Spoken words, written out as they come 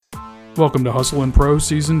Welcome to Hustle and Pro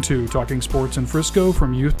Season 2, talking sports in Frisco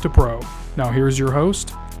from youth to pro. Now here's your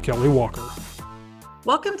host, Kelly Walker.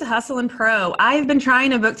 Welcome to Hustle and Pro. I've been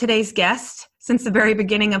trying to book today's guest since the very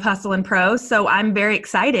beginning of Hustle and Pro, so I'm very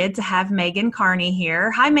excited to have Megan Carney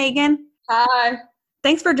here. Hi, Megan. Hi.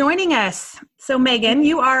 Thanks for joining us. So, Megan,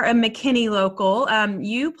 you are a McKinney local.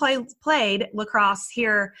 You played lacrosse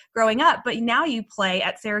here growing up, but now you play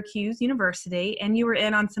at Syracuse University, and you were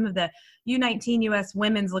in on some of the U19 U.S.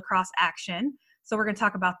 women's lacrosse action. So we're going to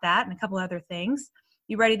talk about that and a couple other things.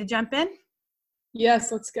 You ready to jump in?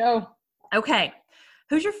 Yes, let's go. Okay.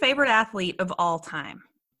 Who's your favorite athlete of all time?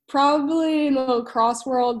 Probably in the lacrosse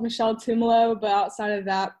world, Michelle Tumalo, but outside of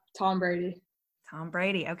that, Tom Brady. Tom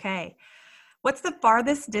Brady, okay. What's the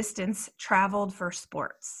farthest distance traveled for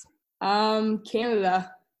sports?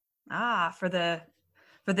 Canada. For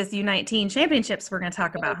this U19 championships we're going to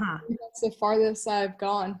talk about, huh? That's the farthest I've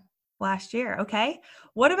gone. Last year, okay.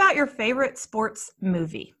 What about your favorite sports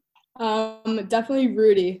movie? Definitely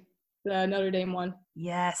Rudy, the Notre Dame one.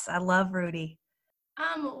 Yes, I love Rudy.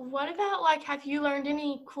 What about, have you learned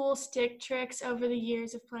any cool stick tricks over the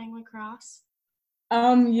years of playing lacrosse?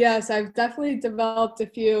 Yes, I've definitely developed a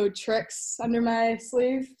few tricks under my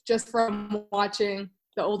sleeve just from watching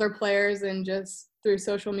the older players and just through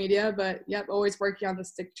social media. But, yep, always working on the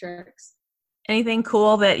stick tricks. Anything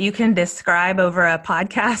cool that you can describe over a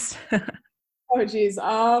podcast? Oh, geez.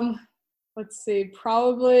 Let's see.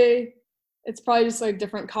 It's probably just a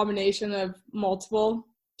different combination of multiple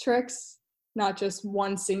tricks, not just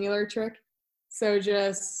one singular trick. So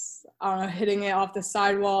just, hitting it off the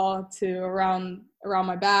sidewall to around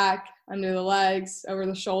my back, under the legs, over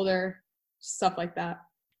the shoulder, stuff like that.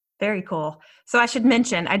 Very cool. So I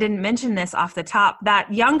didn't mention this off the top,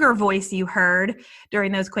 that younger voice you heard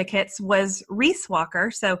during those quick hits was Reese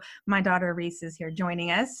Walker. So my daughter Reese is here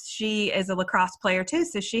joining us. She is a lacrosse player too,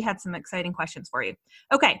 so she had some exciting questions for you.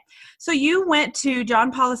 Okay, so you went to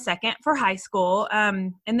John Paul II for high school,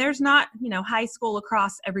 and there's not, high school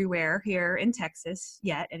lacrosse everywhere here in Texas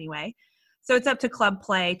yet anyway. So it's up to club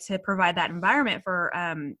play to provide that environment for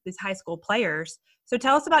these high school players. So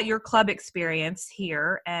tell us about your club experience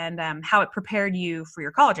here and how it prepared you for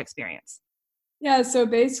your college experience. Yeah, so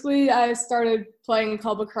basically I started playing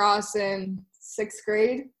club lacrosse in 6th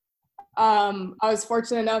grade. I was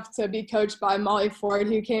fortunate enough to be coached by Molly Ford,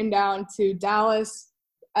 who came down to Dallas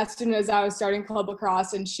as soon as I was starting club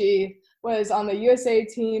lacrosse, and she was on the USA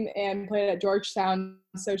team and played at Georgetown.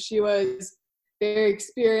 So she was very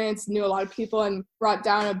experienced, knew a lot of people, and brought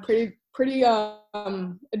down a pretty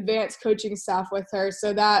advanced coaching staff with her.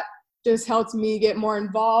 So that just helped me get more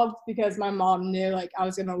involved because my mom knew I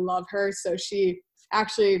was going to love her. So she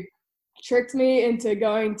actually tricked me into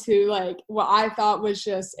going to what I thought was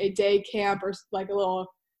just a day camp or a little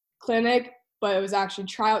clinic, but it was actually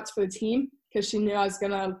tryouts for the team because she knew I was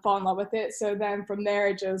going to fall in love with it. So then from there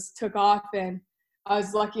it just took off, and I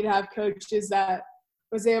was lucky to have coaches that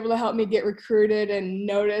was able to help me get recruited and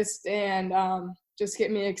noticed and just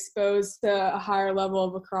get me exposed to a higher level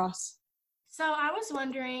of lacrosse. So I was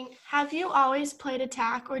wondering, have you always played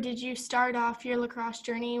attack, or did you start off your lacrosse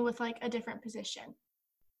journey with a different position?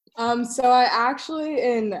 So I actually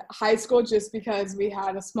in high school, just because we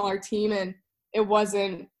had a smaller team and it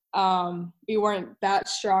wasn't we weren't that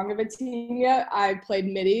strong of a team yet, I played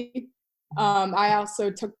midi. I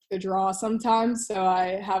also took the draw sometimes, so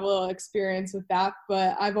I have a little experience with that,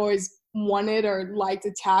 but I've always wanted or liked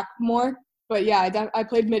attack more. But yeah, I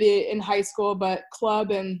played midi in high school, but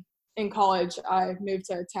club and in college, I moved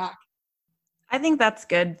to attack. I think that's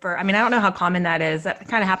good I don't know how common that is. That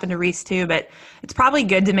kind of happened to Reese too, but it's probably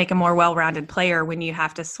good to make a more well-rounded player when you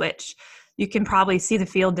have to switch. You can probably see the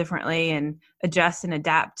field differently and adjust and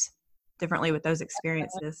adapt differently with those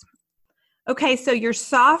experiences. Okay, so your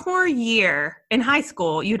sophomore year in high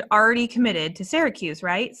school, you'd already committed to Syracuse,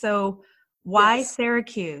 right? So why Yes.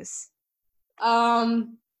 Syracuse?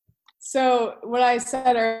 So what I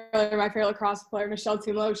said earlier, my favorite lacrosse player, Michelle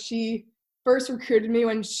Tumalo, she first recruited me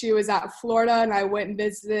when she was at Florida, and I went and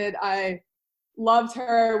visited. I loved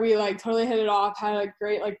her. We totally hit it off, had a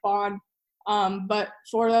great bond. But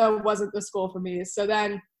Florida wasn't the school for me. So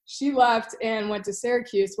then she left and went to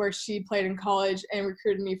Syracuse, where she played in college, and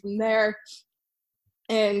recruited me from there.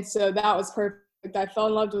 And so that was perfect. I fell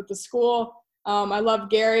in love with the school. I love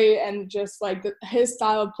Gary, and just his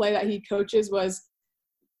style of play that he coaches was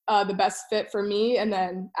the best fit for me. And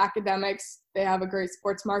then academics, they have a great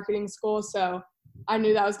sports marketing school. So I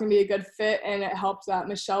knew that was going to be a good fit, and it helped that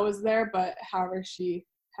Michelle was there. But however, she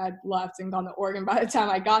had left and gone to Oregon by the time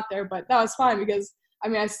I got there. But that was fine because,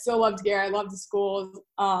 I still loved Gary. I loved the school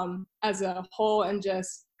as a whole, and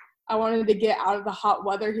just I wanted to get out of the hot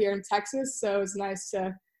weather here in Texas, so it was nice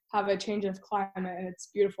to have a change of climate, and it's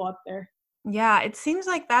beautiful up there. Yeah, it seems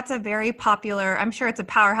like that's a very popular, I'm sure it's a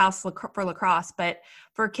powerhouse for lacrosse, but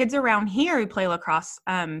for kids around here who play lacrosse,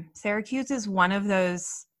 Syracuse is one of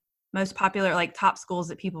those most popular, like top schools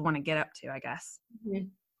that people want to get up to, I guess. Mm-hmm.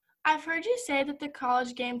 I've heard you say that the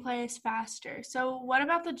college gameplay is faster. So what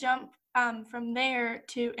about the jump from there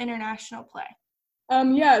to international play?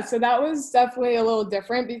 Yeah, so that was definitely a little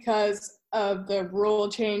different because of the rule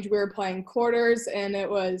change. We were playing quarters, and it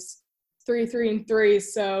was 3, 3, and 3,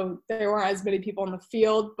 so there weren't as many people on the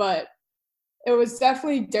field. But it was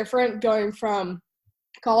definitely different going from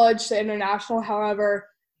college to international. However,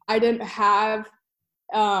 I didn't have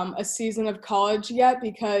a season of college yet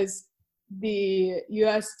because the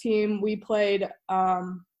U.S. team, we played,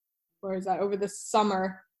 over the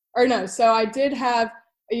summer. So I did have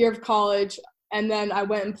a year of college, and then I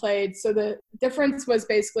went and played. So the difference was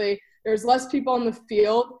basically there was less people on the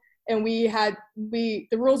field, and the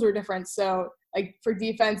rules were different. So like for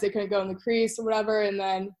defense, they couldn't go in the crease or whatever, and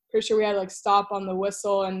then pretty sure we had to like stop on the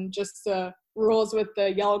whistle and just the rules with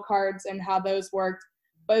the yellow cards and how those worked.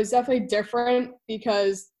 But it's definitely different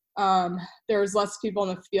because there was less people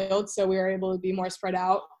in the field, so we were able to be more spread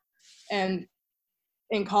out. And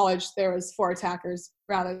in college, there was 4 attackers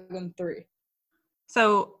rather than 3.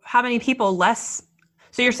 So how many people less?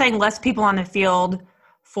 So you're saying less people on the field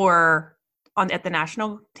at the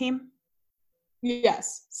national team?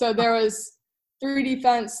 Yes. So there was 3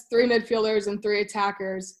 defense, 3 midfielders, and 3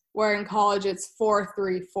 attackers, where in college it's 4,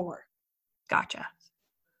 3, 4. Gotcha.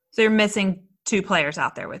 So you're missing 2 players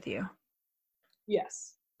out there with you.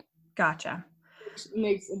 Yes. Gotcha. Which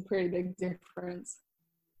makes a pretty big difference.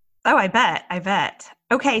 Oh, I bet.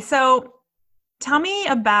 Okay, so tell me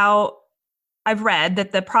about, I've read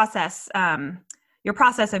that the process, your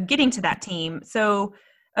process of getting to that team, so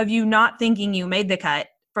of you not thinking you made the cut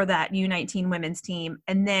for that U19 women's team,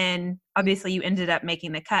 and then obviously you ended up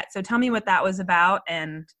making the cut. So tell me what that was about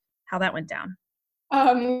and how that went down.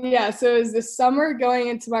 So it was the summer going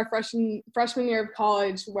into my freshman year of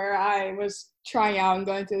college where I was trying out and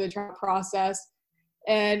going through the trial process.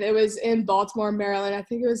 And it was in Baltimore, Maryland. I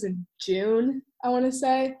think it was in June, I want to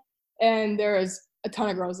say. And there was a ton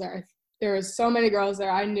of girls there. There was so many girls there.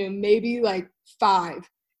 I knew maybe like 5.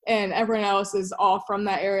 And everyone else is all from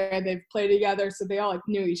that area. They've played together, so they all like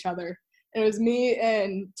knew each other. And it was me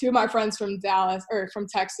and 2 of my friends from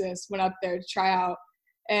Texas went up there to try out.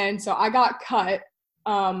 And so I got cut.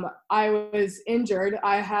 I was injured.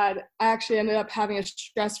 I actually ended up having a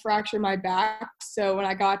stress fracture in my back. So when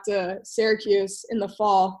I got to Syracuse in the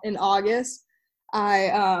fall, in August,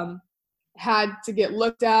 I had to get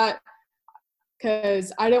looked at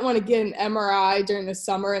because I didn't want to get an MRI during the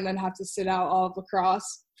summer and then have to sit out all of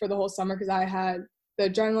lacrosse for the whole summer because I had the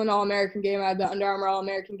Adrenaline All-American game, I had the Under Armour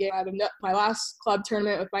All-American game, I had my last club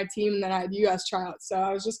tournament with my team, and then I had U.S. tryouts. So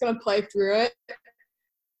I was just going to play through it.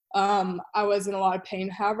 I was in a lot of pain,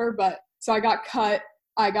 however, so I got cut.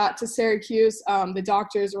 I got to Syracuse. The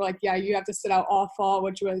doctors were like, yeah, you have to sit out all fall,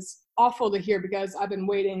 which was awful to hear because I've been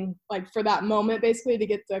waiting like for that moment basically to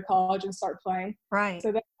get to college and start playing. Right.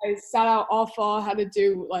 So then I sat out all fall, had to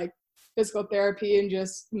do like physical therapy and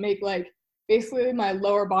just make like basically my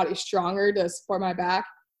lower body stronger to support my back.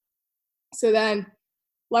 So then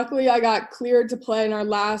luckily I got cleared to play in our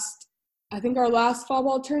last fall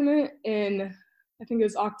ball tournament in, I think it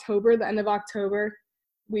was October, the end of October.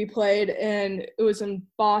 We played, and it was in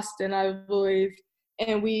Boston, I believe.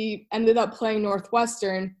 And we ended up playing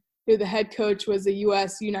Northwestern, who the head coach was a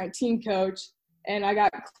U.S. U19 coach. And I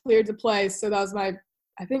got cleared to play. So that was my,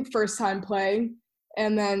 I think, first time playing.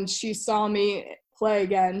 And then she saw me play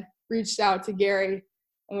again, reached out to Gary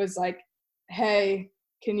and was like, hey,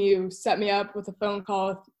 can you set me up with a phone call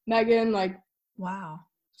with Megan? Like, wow.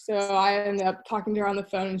 So I ended up talking to her on the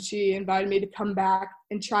phone, and she invited me to come back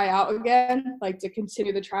and try out again, like to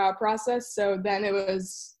continue the tryout process. So then it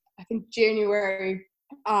was, I think, January,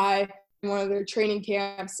 in one of their training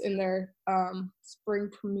camps in their spring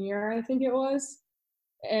premiere, I think it was.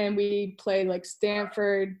 And we played like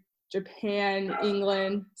Stanford, Japan,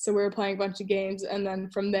 England. So we were playing a bunch of games. And then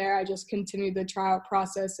from there, I just continued the tryout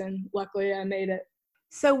process, and luckily I made it.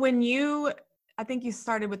 So I think you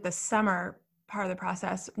started with the summer part of the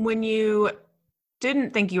process. When you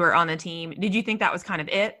didn't think you were on the team, did you think that was kind of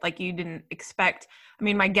it? Like you didn't expect, I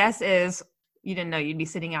mean, my guess is you didn't know you'd be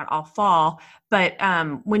sitting out all fall, but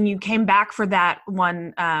when you came back for that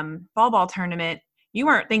one fall ball tournament, you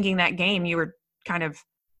weren't thinking that game, you were kind of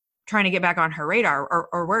trying to get back on her radar,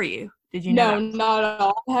 or were you? Did you know? No, not at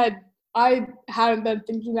all. I hadn't been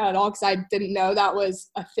thinking that at all because I didn't know that was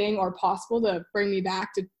a thing or possible to bring me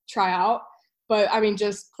back to try out. But, I mean,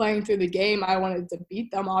 just playing through the game, I wanted to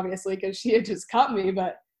beat them, obviously, because she had just cut me.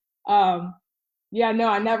 But, yeah, no,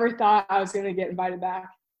 I never thought I was going to get invited back.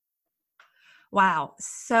 Wow.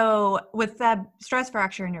 So with that stress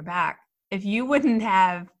fracture in your back, if you wouldn't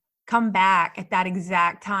have come back at that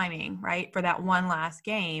exact timing, right, for that one last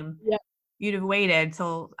game, Yeah. you'd have waited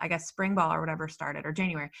till, I guess, spring ball or whatever started, or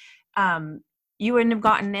January. You wouldn't have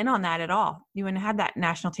gotten in on that at all. You wouldn't have had that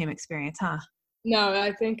national team experience, huh? No,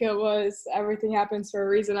 I think it was everything happens for a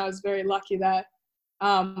reason. I was very lucky that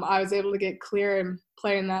I was able to get clear and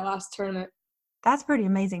play in that last tournament. That's pretty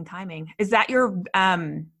amazing timing. Is that your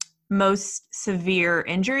most severe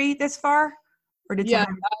injury this far? Or did Yeah,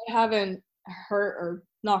 I haven't hurt or,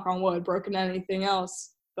 knock on wood, broken anything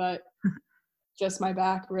else, but just my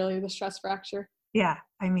back, really, the stress fracture. Yeah,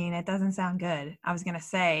 I mean, it doesn't sound good. I was going to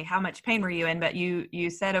say, how much pain were you in? But you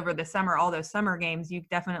said over the summer, all those summer games, you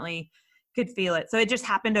definitely could feel it. So it just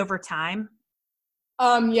happened over time?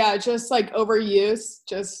 Yeah, just like overuse,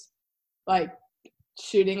 just like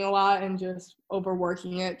shooting a lot and just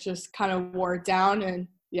overworking it, just kind of wore it down. And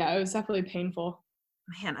yeah, it was definitely painful.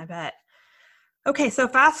 Man, I bet. Okay, so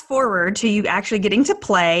fast forward to you actually getting to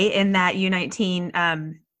play in that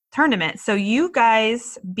U19 tournament. So you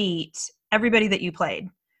guys beat everybody that you played.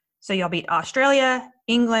 So y'all beat Australia,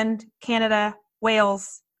 England, Canada,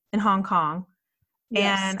 Wales, and Hong Kong.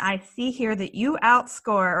 Yes. And I see here that you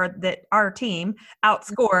or that our team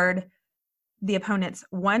outscored the opponents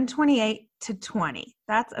 128-20.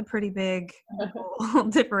 That's a pretty big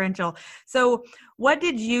differential. So what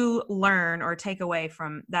did you learn or take away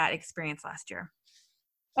from that experience last year?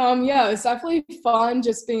 Yeah, it's definitely fun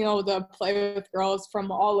just being able to play with girls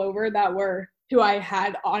from all over that were who I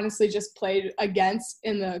had honestly just played against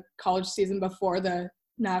in the college season before the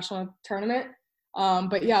national tournament.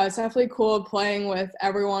 But yeah, it's definitely cool playing with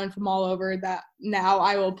everyone from all over that now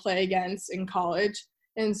I will play against in college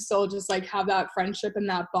and still just like have that friendship and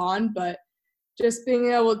that bond. But just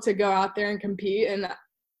being able to go out there and compete, and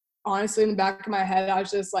honestly in the back of my head, I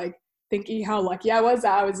was just like thinking how lucky I was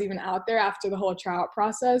that I was even out there after the whole tryout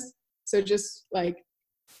process. So just like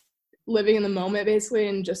living in the moment basically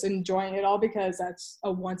and just enjoying it all because that's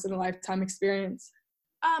a once in a lifetime experience.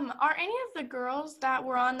 Are any of the girls that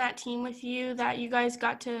were on that team with you that you guys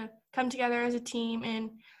got to come together as a team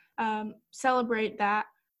and celebrate that,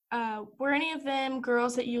 were any of them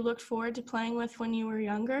girls that you looked forward to playing with when you were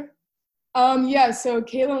younger? Yeah, so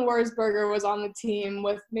Caitlin Warsberger was on the team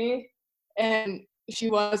with me, and she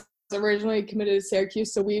was originally committed to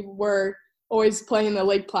Syracuse, so we were always playing the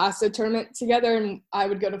Lake Placid tournament together, and I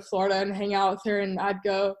would go to Florida and hang out with her, and I'd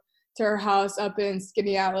go to her house up in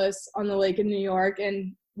Skaneateles on the lake in New York,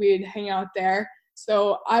 and we'd hang out there.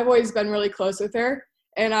 So I've always been really close with her,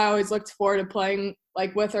 and I always looked forward to playing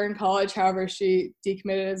like with her in college. However, she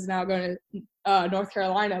decommitted, is now going to North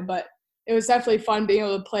Carolina, but it was definitely fun being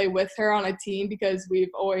able to play with her on a team because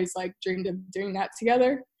we've always like dreamed of doing that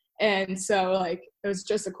together. And so like it was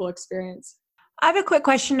just a cool experience. I have a quick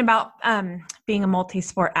question about being a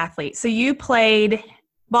multi-sport athlete. So you played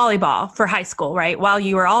volleyball for high school, right? While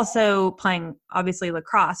you were also playing, obviously,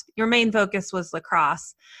 lacrosse. Your main focus was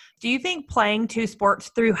lacrosse. Do you think playing two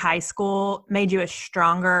sports through high school made you a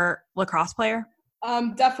stronger lacrosse player?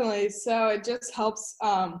 Definitely. So it just helps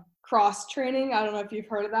cross training. I don't know if you've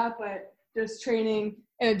heard of that, but just training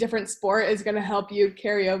in a different sport is going to help you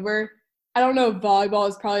carry over. I don't know if volleyball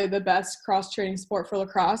is probably the best cross-training sport for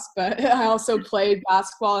lacrosse, but I also played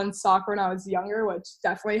basketball and soccer when I was younger, which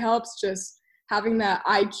definitely helps. Just having that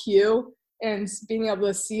IQ and being able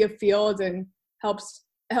to see a field and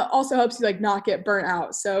also helps you like not get burnt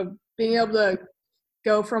out. So being able to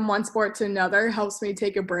go from one sport to another helps me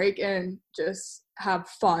take a break and just have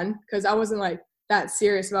fun because I wasn't like that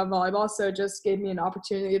serious about volleyball. So it just gave me an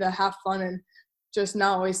opportunity to have fun and just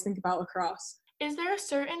not always think about lacrosse. Is there a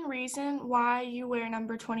certain reason why you wear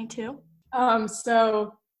number 22?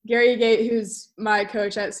 So Gary Gate, who's my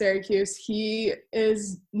coach at Syracuse, he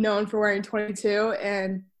is known for wearing 22.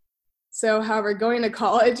 And so, however, going to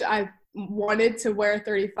college, I wanted to wear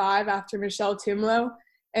 35 after Michelle Tumlo.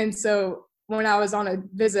 And so when I was on a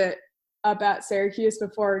visit up at Syracuse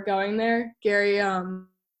before going there, Gary,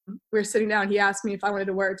 we were sitting down, he asked me if I wanted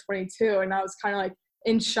to wear 22. And I was kind of like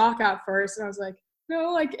in shock at first. And I was like,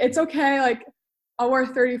 no, like, it's okay. Like, I'll wear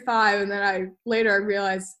 35. And then I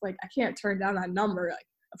realized, like, I can't turn down that number. Like,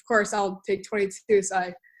 of course, I'll take 22. So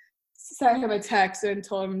I sent him a text and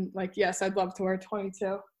told him, like, yes, I'd love to wear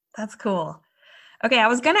 22. That's cool. Okay, I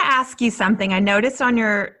was going to ask you something. I noticed on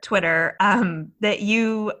your Twitter that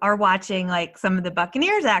you are watching like some of the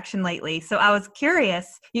Buccaneers action lately. So I was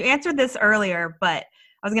curious. You answered this earlier, but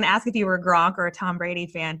I was going to ask if you were a Gronk or a Tom Brady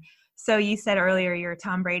fan. So you said earlier you're a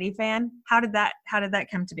Tom Brady fan. How did that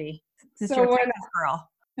come to be? Since you're a Texas girl.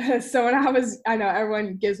 So I know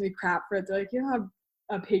everyone gives me crap for it. They're like, you're not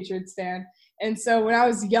a Patriots fan. And so when I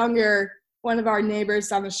was younger, one of our neighbors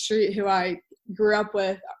down the street who I grew up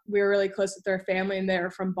with, we were really close with their family, and they were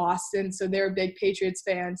from Boston, so they were big Patriots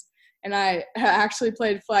fans. And I actually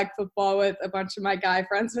played flag football with a bunch of my guy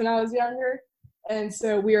friends when I was younger, and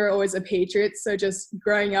so we were always a Patriots. So just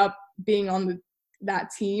growing up being on that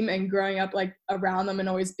team and growing up like around them and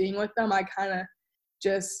always being with them, I kind of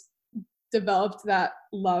just developed that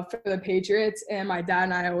love for the Patriots. And my dad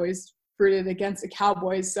and I always rooted against the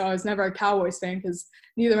Cowboys, so I was never a Cowboys fan because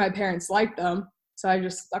neither of my parents liked them. So I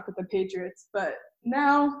just stuck with the Patriots. But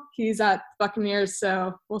now he's at Buccaneers,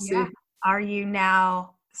 so we'll see. Are you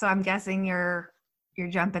now? So I'm guessing you're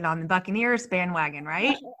jumping on the Buccaneers bandwagon,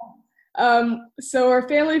 right? So we're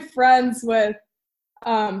family friends with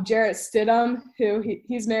Jarrett Stidham, who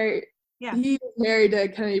he's married. Yeah. He's married to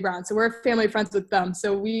Kennedy Brown. So we're family friends with them.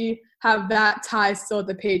 So we have that tie still with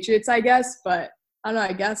the Patriots, I guess. But I don't know.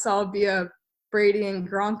 I guess I'll be a Brady and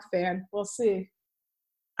Gronk fan. We'll see.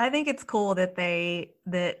 I think it's cool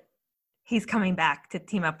that he's coming back to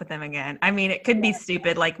team up with them again. I mean, it could be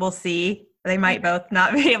stupid. Like, we'll see. They might both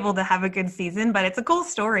not be able to have a good season, but it's a cool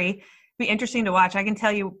story. It'd be interesting to watch. I can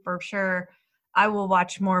tell you for sure I will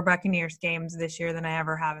watch more Buccaneers games this year than I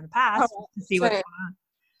ever have in the past to see what's going on.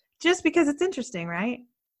 Just because it's interesting, right?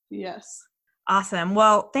 Yes. Awesome.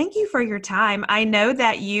 Well, thank you for your time. I know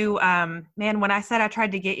that you, when I said I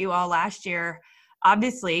tried to get you all last year,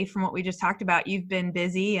 obviously, from what we just talked about, you've been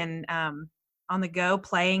busy and on the go,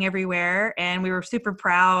 playing everywhere. And we were super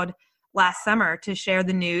proud last summer to share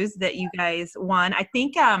the news that you guys won. I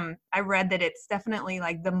think I read that it's definitely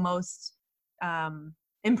like the most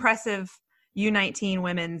impressive U19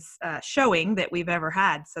 women's showing that we've ever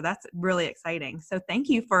had. So that's really exciting. So thank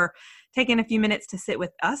you for taking a few minutes to sit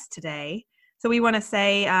with us today. So we want to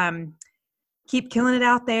say, keep killing it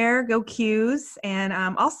out there. Go Qs. And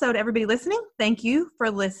also to everybody listening, thank you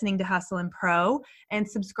for listening to Hustle and Pro, and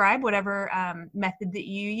subscribe whatever method that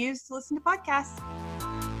you use to listen to podcasts.